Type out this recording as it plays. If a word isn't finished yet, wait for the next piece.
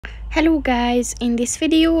Hello guys, in this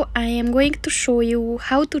video I am going to show you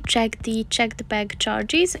how to check the checked bag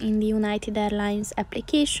charges in the United Airlines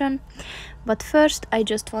application. But first I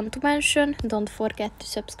just want to mention, don't forget to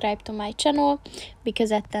subscribe to my channel,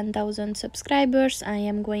 because at 10,000 subscribers I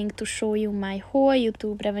am going to show you my whole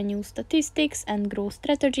YouTube revenue statistics and growth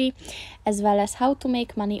strategy, as well as how to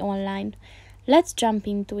make money online. Let's jump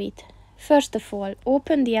into it. First of all,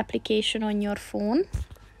 open the application on your phone.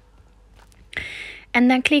 And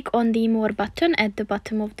then click on the More button at the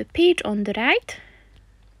bottom of the page on the right.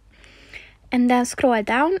 And then scroll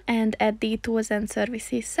down and at the Tools and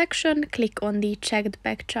Services section, click on the Checked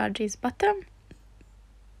Bag Charges button.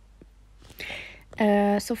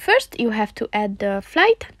 So first you have to add the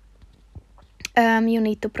flight. You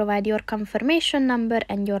need to provide your confirmation number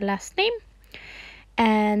and your last name.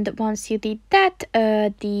 And once you did that,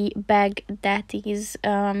 the bag that is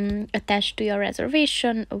attached to your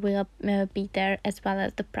reservation will be there, as well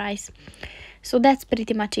as the price. So that's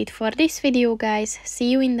pretty much it for this video, guys. See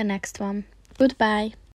you in the next one. Goodbye.